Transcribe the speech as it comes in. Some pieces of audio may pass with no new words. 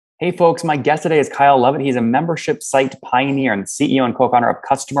Hey folks, my guest today is Kyle Lovett. He's a membership site pioneer and CEO and co-founder of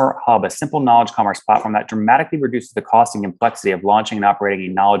CustomerHub, a simple knowledge commerce platform that dramatically reduces the cost and complexity of launching and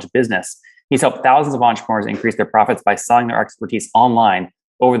operating a knowledge business. He's helped thousands of entrepreneurs increase their profits by selling their expertise online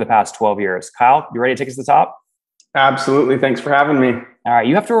over the past 12 years. Kyle, you ready to take us to the top? Absolutely. Thanks for having me. All right,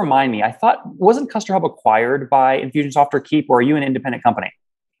 you have to remind me. I thought, wasn't CustomerHub acquired by Infusionsoft or Keap, or are you an independent company?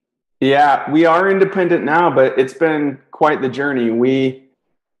 Yeah, we are independent now, but it's been quite the journey.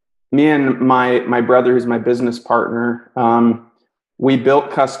 Me and my brother, who's my business partner, we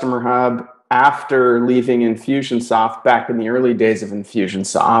built CustomerHub after leaving Infusionsoft back in the early days of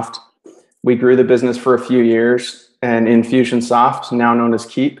Infusionsoft. We grew the business for a few years, and Infusionsoft, now known as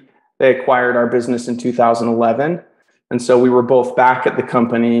Keap, they acquired our business in 2011. And so we were both back at the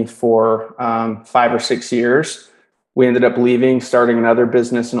company for 5 or 6 years. We ended up leaving, starting another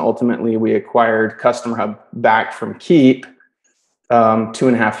business, and ultimately we acquired CustomerHub back from Keap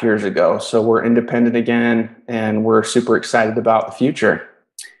 2.5 years ago. So we're independent again, and we're super excited about the future.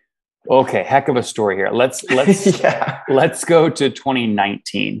 Okay, heck of a story here. Let's Yeah. let's go to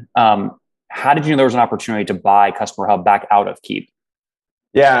 2019. How did you know there was an opportunity to buy CustomerHub back out of Keap?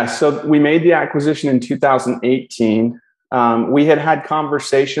 Yeah, so we made the acquisition in 2018. We had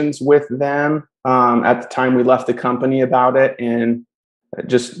conversations with them at the time we left the company about it, and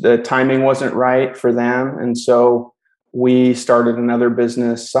just the timing wasn't right for them. And so we started another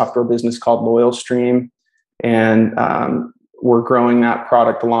business, software business called LoyalStream, and we're growing that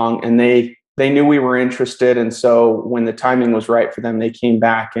product along. And they knew we were interested, and so when the timing was right for them, they came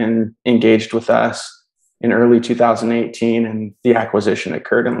back and engaged with us in early 2018, and the acquisition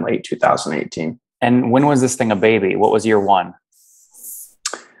occurred in late 2018. And when was this thing a baby? What was year one?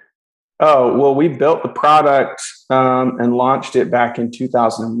 Oh, well, we built the product and launched it back in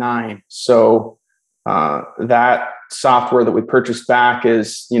 2009. So that software that we purchased back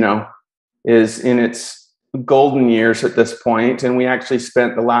is in its golden years at this point. And we actually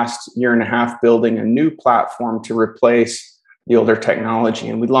spent the last year and a half building a new platform to replace the older technology.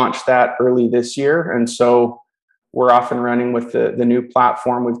 And we launched that early this year. And so we're off and running with the new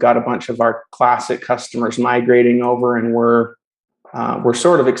platform. We've got a bunch of our classic customers migrating over, and we're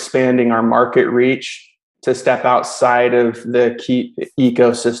sort of expanding our market reach to step outside of the Keap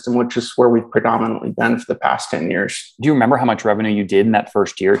ecosystem, which is where we've predominantly been for the past 10 years. Do you remember how much revenue you did in that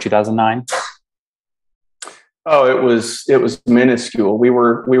first year, 2009? Oh, it was minuscule. We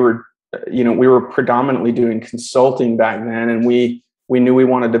were predominantly doing consulting back then, and we knew we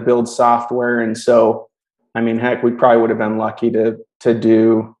wanted to build software. And so, I mean, heck, we probably would have been lucky to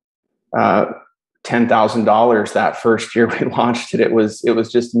do $10,000 that first year we launched it. It was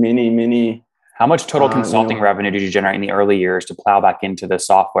just mini. How much total consulting revenue did you generate in the early years to plow back into the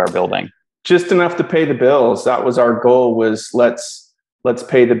software building? Just enough to pay the bills. That was our goal, was let's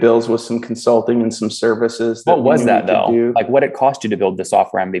pay the bills with some consulting and some services. What was that though? Like what it cost you to build the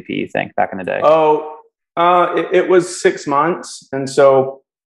software MVP, you think, back in the day? Oh, it was 6 months.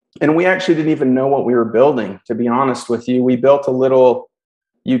 And we actually didn't even know what we were building, to be honest with you. We built a little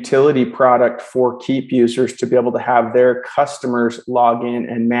utility product for Keap users to be able to have their customers log in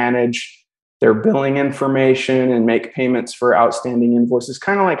and manage their billing information and make payments for outstanding invoices.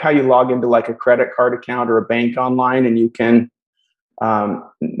 Kind of like how you log into like a credit card account or a bank online and you can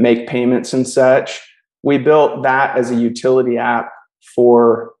make payments and such. We built that as a utility app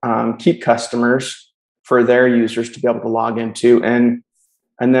for Keap customers, for their users to be able to log into.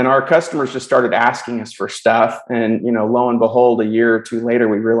 And then our customers just started asking us for stuff. And, lo and behold, a year or two later,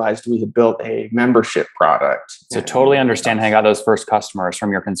 we realized we had built a membership product. So totally understand how you got those first customers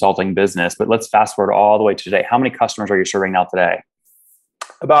from your consulting business. But let's fast forward all the way to today. How many customers are you serving now today?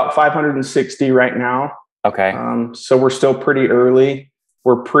 About 560 right now. Okay. So we're still pretty early.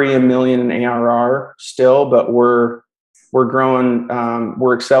 We're $1 million in ARR still, but we're growing.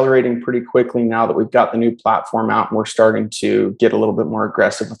 We're accelerating pretty quickly now that we've got the new platform out, and we're starting to get a little bit more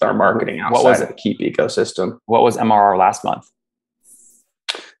aggressive with our marketing outside of the Keap ecosystem. What was MRR last month?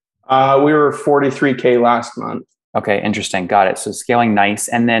 We were 43K last month. Okay, interesting. Got it. So scaling nice.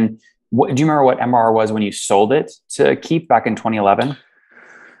 And then do you remember what MRR was when you sold it to Keap back in 2011?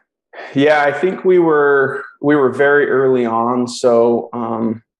 Yeah, I think we were very early on. So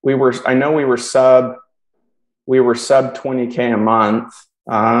I know we were sub 20K a month.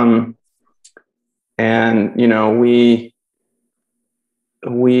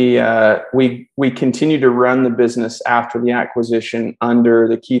 We continued to run the business after the acquisition under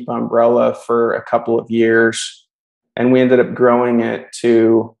the Keap umbrella for a couple of years. And we ended up growing it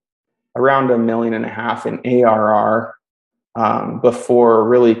to around $1.5 million in ARR before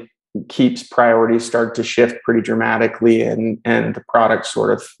really Keap's priorities started to shift pretty dramatically, and the product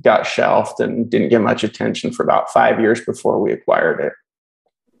sort of got shelved and didn't get much attention for about 5 years before we acquired it.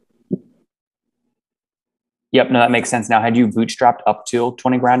 Yep. No, that makes sense. Now, had you bootstrapped up to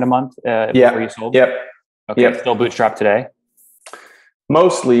 20 grand a month before you sold? Yep. Okay. Yep. Still bootstrapped today?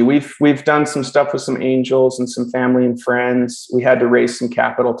 Mostly. We've done some stuff with some angels and some family and friends. We had to raise some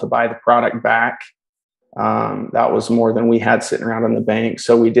capital to buy the product back. That was more than we had sitting around in the bank.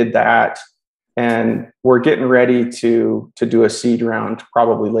 So we did that. And we're getting ready to do a seed round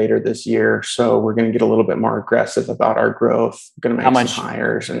probably later this year. So we're going to get a little bit more aggressive about our growth. We're going to make some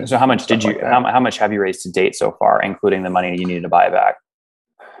hires. And so how much did you, how much have you raised to date so far, including the money you needed to buy it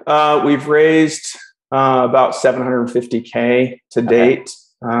back? We've raised about $750K to date.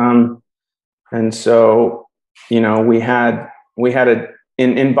 And so, we had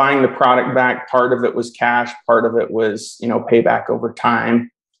in buying the product back, part of it was cash, part of it was, payback over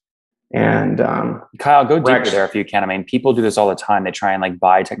time. And Kyle, go deeper there if you can. I mean, people do this all the time. They try and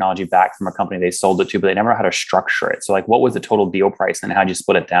buy technology back from a company they sold it to, but they never know how to structure it. So what was the total deal price and how'd you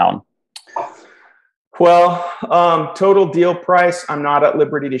split it down? Well, total deal price, I'm not at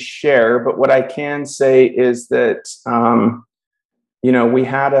liberty to share, but what I can say is that, we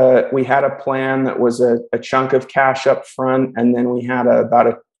had a plan that was a chunk of cash up front. And then we had I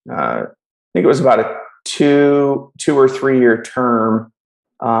think it was about a two or 3 year term,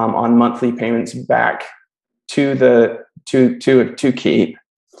 on monthly payments back to Keap.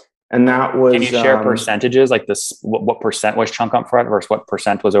 And that was, can you share percentages? Like this, what percent was chunk up front versus what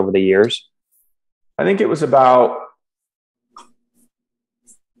percent was over the years? I think it was about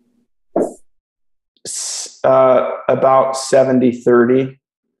 70-30.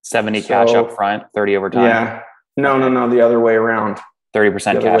 70 cash up front, 30 over time. Yeah. No, the other way around.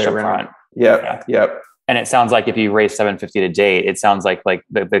 30% cash up front. Yep. And it sounds like if you raised 750 to date, it sounds like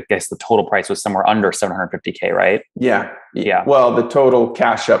the total price was somewhere under 750K, right? Yeah. Well, the total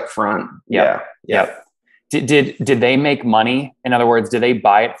cash up front. Yep. Did they make money? In other words, did they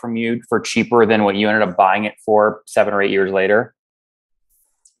buy it from you for cheaper than what you ended up buying it for 7 or 8 years later?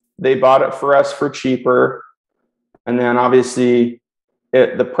 They bought it for us for cheaper. And then obviously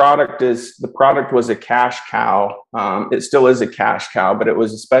the product was a cash cow. It still is a cash cow, but it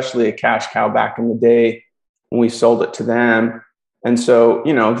was especially a cash cow back in the day when we sold it to them. And so,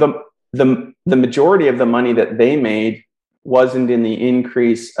 the majority of the money that they made wasn't in the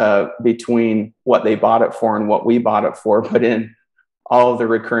increase between what they bought it for and what we bought it for, but in all of the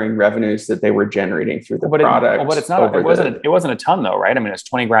recurring revenues that they were generating through the product. But it's not. It wasn't a ton though, right? I mean, it's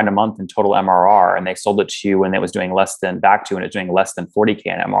 20 grand a month in total MRR, and they sold it to you when it was doing less than 40K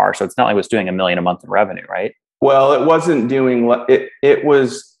in MRR. So it's not like it was doing $1 million a month in revenue, right? Well, it wasn't doing it.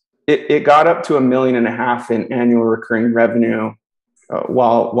 It got up to $1.5 million in annual recurring revenue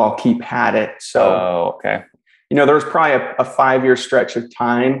while Keap had it. So, okay. There was probably a 5-year stretch of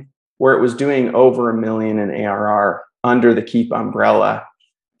time where it was doing over $1 million in ARR under the Keap umbrella.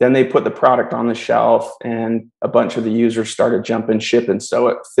 Then they put the product on the shelf and a bunch of the users started jumping ship. And so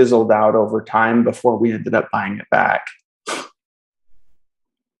it fizzled out over time before we ended up buying it back.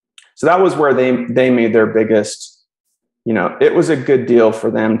 So that was where they made their biggest, it was a good deal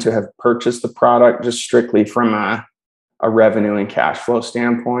for them to have purchased the product just strictly from a revenue and cash flow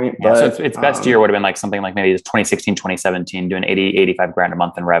standpoint. Yeah, but so its best year would have been something like maybe 2016, 2017, doing 85 grand a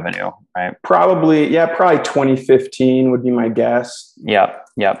month in revenue, right? Probably 2015 would be my guess. Yeah.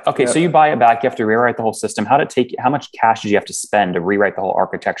 Okay. So you buy it back, you have to rewrite the whole system. How much cash did you have to spend to rewrite the whole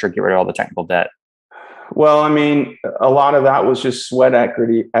architecture, get rid of all the technical debt? Well, I mean, a lot of that was just sweat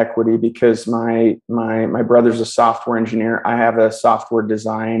equity because my brother's a software engineer. I have a software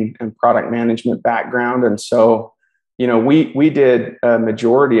design and product management background. And so, we did a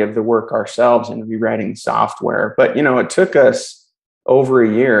majority of the work ourselves in rewriting software, but, it took us over a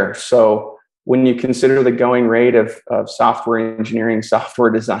year. So when you consider the going rate of software engineering, software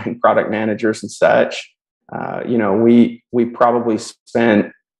design, product managers and such, we probably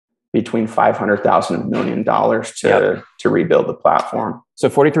spent between $500,000 and $1 million to rebuild the platform. So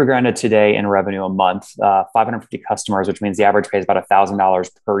 43 grand today in revenue a month, 550 customers, which means the average pay is about $1,000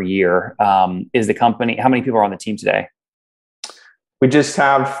 per year. Is the company, how many people are on the team today? We just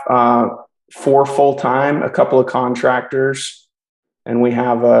have 4 full-time, a couple of contractors, and we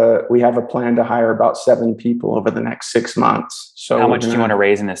have a plan to hire about 7 people over the next 6 months. So how much do you want to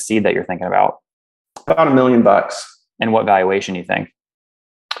raise in this seed that you're thinking about? About $1 million. And what valuation do you think?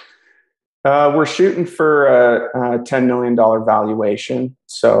 We're shooting for a $10 million valuation.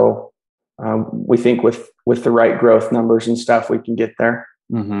 So we think with the right growth numbers and stuff, we can get there.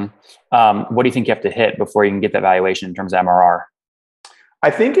 Mm-hmm. What do you think you have to hit before you can get that valuation in terms of MRR? I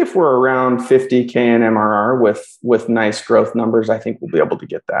think if we're around 50K in MRR with nice growth numbers, I think we'll be able to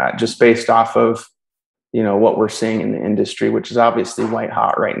get that just based off of, what we're seeing in the industry, which is obviously white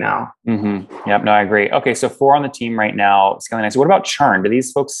hot right now. Mm-hmm. Yep. No, I agree. Okay. So 4 on the team right now. It's kind of nice. What about churn? Do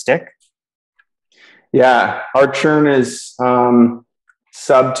these folks stick? Yeah. Our churn is sub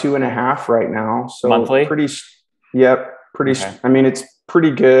 2.5 right now. So monthly? Yep. Okay. I mean, it's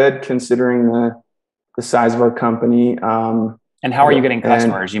pretty good considering the size of our company. And how are you getting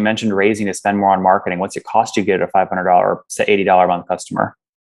customers? You mentioned raising to spend more on marketing. What's it cost you to get a $500, say $80 a month customer?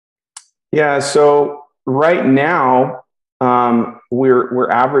 Yeah. So right now, we're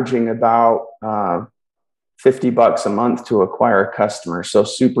averaging about $50 a month to acquire a customer. So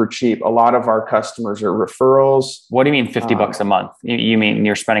super cheap. A lot of our customers are referrals. What do you mean $50 a month? You mean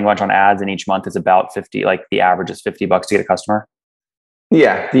you're spending a bunch on ads and each month is about 50, like the average is $50 to get a customer?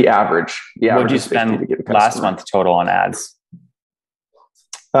 Yeah, the average. What did you spend to get a last month total on ads?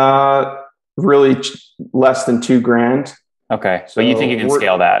 Really less than $2,000. Okay. So you think you can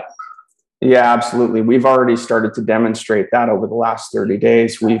scale that? Yeah, absolutely. We've already started to demonstrate that over the last 30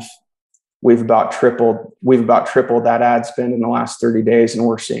 days. We've about tripled that ad spend in the last 30 days, and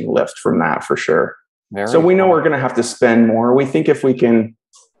we're seeing lift from that for sure. So we know we're going to have to spend more. We think if we can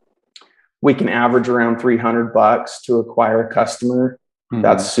average around $300 to acquire a customer,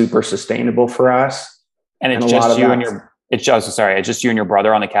 that's super sustainable for us. And it's just you and your it's just you and your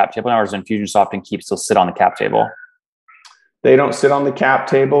brother on the cap table, or does Infusionsoft and Keap still sit on the cap table? They don't sit on the cap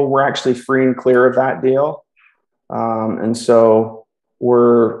table. We're actually free and clear of that deal. And so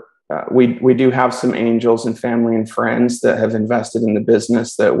we do have some angels and family and friends that have invested in the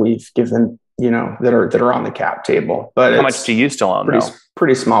business that we've given, that are on the cap table. But how much do you still own?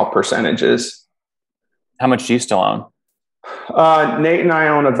 Pretty small percentages. How much do you still own? Nate and I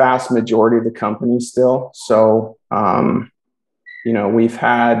own a vast majority of the company still. So, we've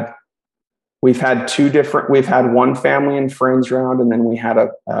had one family and friends round, and then we had a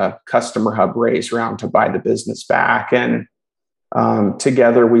CustomerHub raise round to buy the business back. And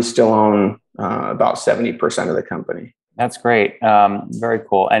together we still own about 70% of the company. That's great. Very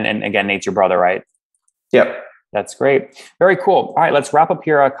cool. And again, Nate's your brother, right? Yep. That's great. Very cool. All right, let's wrap up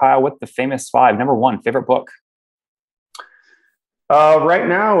here, Kyle, with the famous 5. Number 1, favorite book. Right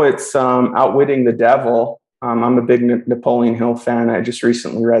now it's Outwitting the Devil. I'm a big Napoleon Hill fan. I just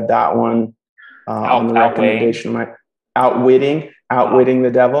recently read that one on the recommendation of my Outwitting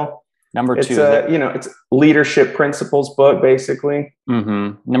the Devil. Number 2, it's it's leadership principles book, basically.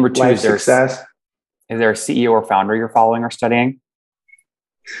 Mm-hmm. Number 2, life success. Is there a CEO or founder you're following or studying?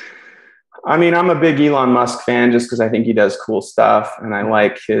 I mean, I'm a big Elon Musk fan just because I think he does cool stuff, and I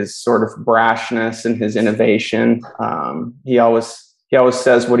like his sort of brashness and his innovation. He always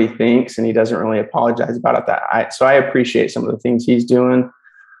says what he thinks, and he doesn't really apologize about it. So I appreciate some of the things he's doing.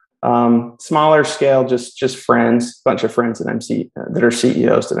 Smaller scale, just friends, bunch of friends that are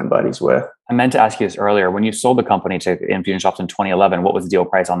CEOs that I'm buddies with. I meant to ask you this earlier. When you sold the company to Infusionsoft in 2011, what was the deal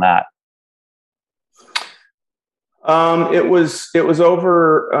price on that? It was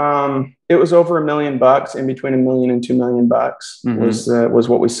over $1 million, in between $1 million and $2 million was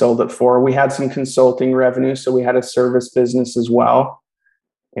what we sold it for. We had some consulting revenue, so we had a service business as well,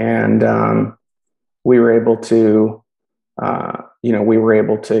 and we were able to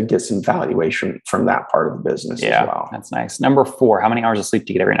get some valuation from that part of the business as well. That's nice. Number 4, how many hours of sleep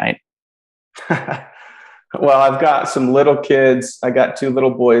do you get every night? Well, I've got some little kids. I got 2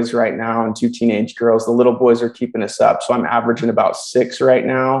 little boys right now and 2 teenage girls. The little boys are keeping us up, so I'm averaging about 6 right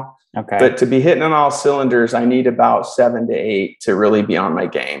now. Okay. But to be hitting on all cylinders, I need about 7 to 8 to really be on my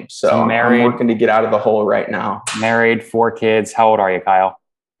game. So I'm working to get out of the hole right now. Married, 4 kids. How old are you, Kyle?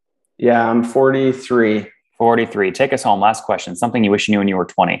 Yeah, I'm 43. 43. Take us home. Last question. Something you wish you knew when you were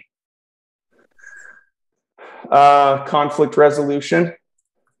 20. Conflict resolution.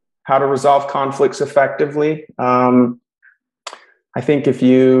 How to resolve conflicts effectively. I think if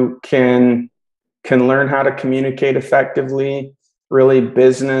you can learn how to communicate effectively, really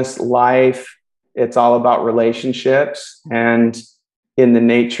business, life, it's all about relationships. And in the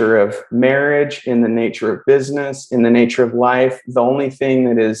nature of marriage, in the nature of business, in the nature of life, the only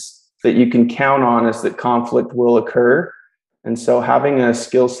thing that you can count on is that conflict will occur. And so having a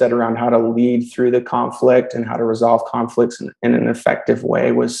skill set around how to lead through the conflict and how to resolve conflicts in an effective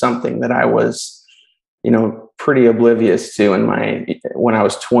way was something that I was, pretty oblivious to when I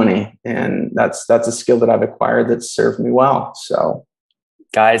was 20. And that's a skill that I've acquired that's served me well. So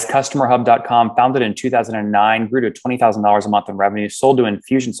Guys, CustomerHub.com, founded in 2009, grew to $20,000 a month in revenue, sold to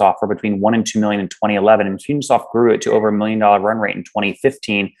Infusionsoft for between $1 and $2 million in 2011. Infusionsoft grew it to over $1 million run rate in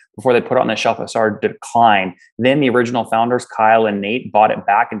 2015 before they put it on the shelf. It started to decline. Then the original founders, Kyle and Nate, bought it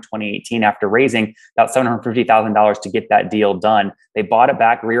back in 2018 after raising about $750,000 to get that deal done. They bought it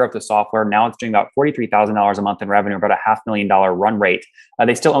back, rewrote the software. Now it's doing about $43,000 a month in revenue, about a $500,000 run rate.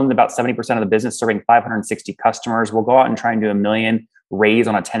 They still own about 70% of the business, serving 560 customers. We'll go out and try and do $1 million raise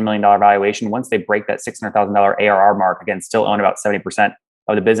on a $10 million valuation. Once they break that $600,000 ARR mark, again, still own about 70%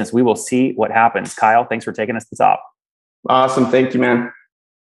 of the business. We will see what happens. Kyle, thanks for taking us to the top. Awesome. Thank you, man.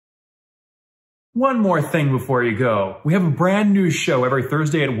 One more thing before you go. We have a brand new show every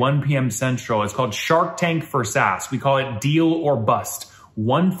Thursday at 1 p.m. Central. It's called Shark Tank for SaaS. We call it Deal or Bust.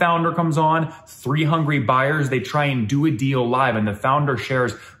 One founder comes on, 3 hungry buyers, they try and do a deal live, and the founder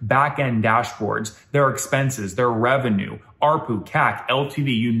shares back-end dashboards, their expenses, their revenue, ARPU, CAC,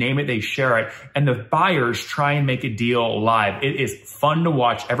 LTV, you name it, they share it. And the buyers try and make a deal live. It is fun to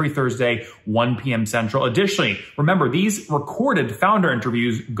watch every Thursday, 1 p.m. Central. Additionally, remember, these recorded founder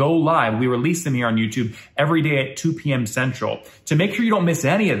interviews go live. We release them here on YouTube every day at 2 p.m. Central. To make sure you don't miss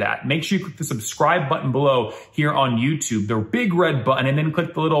any of that, make sure you click the subscribe button below here on YouTube, the big red button, and then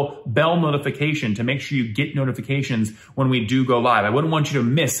click the little bell notification to make sure you get notifications when we do go live. I wouldn't want you to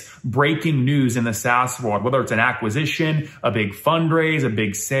miss breaking news in the SaaS world, whether it's an acquisition, a big fundraise, a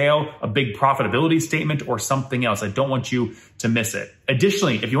big sale, a big profitability statement, or something else. I don't want you to miss it.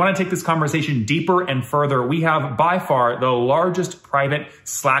 Additionally, if you want to take this conversation deeper and further, we have by far the largest private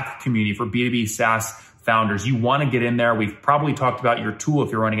Slack community for B2B SaaS founders. You want to get in there. We've probably talked about your tool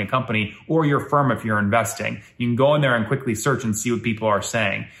if you're running a company or your firm if you're investing. You can go in there and quickly search and see what people are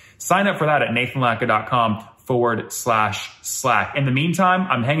saying. Sign up for that at nathanlatka.com/Slack. In the meantime,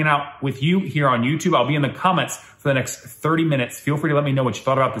 I'm hanging out with you here on YouTube. I'll be in the comments for the next 30 minutes. Feel free to let me know what you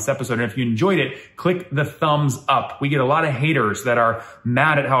thought about this episode. And if you enjoyed it, click the thumbs up. We get a lot of haters that are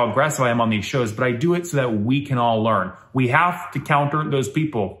mad at how aggressive I am on these shows, but I do it so that we can all learn. We have to counter those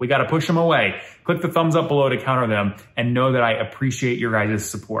people. We got to push them away. Click the thumbs up below to counter them and know that I appreciate your guys'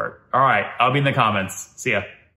 support. All right, I'll be in the comments. See ya.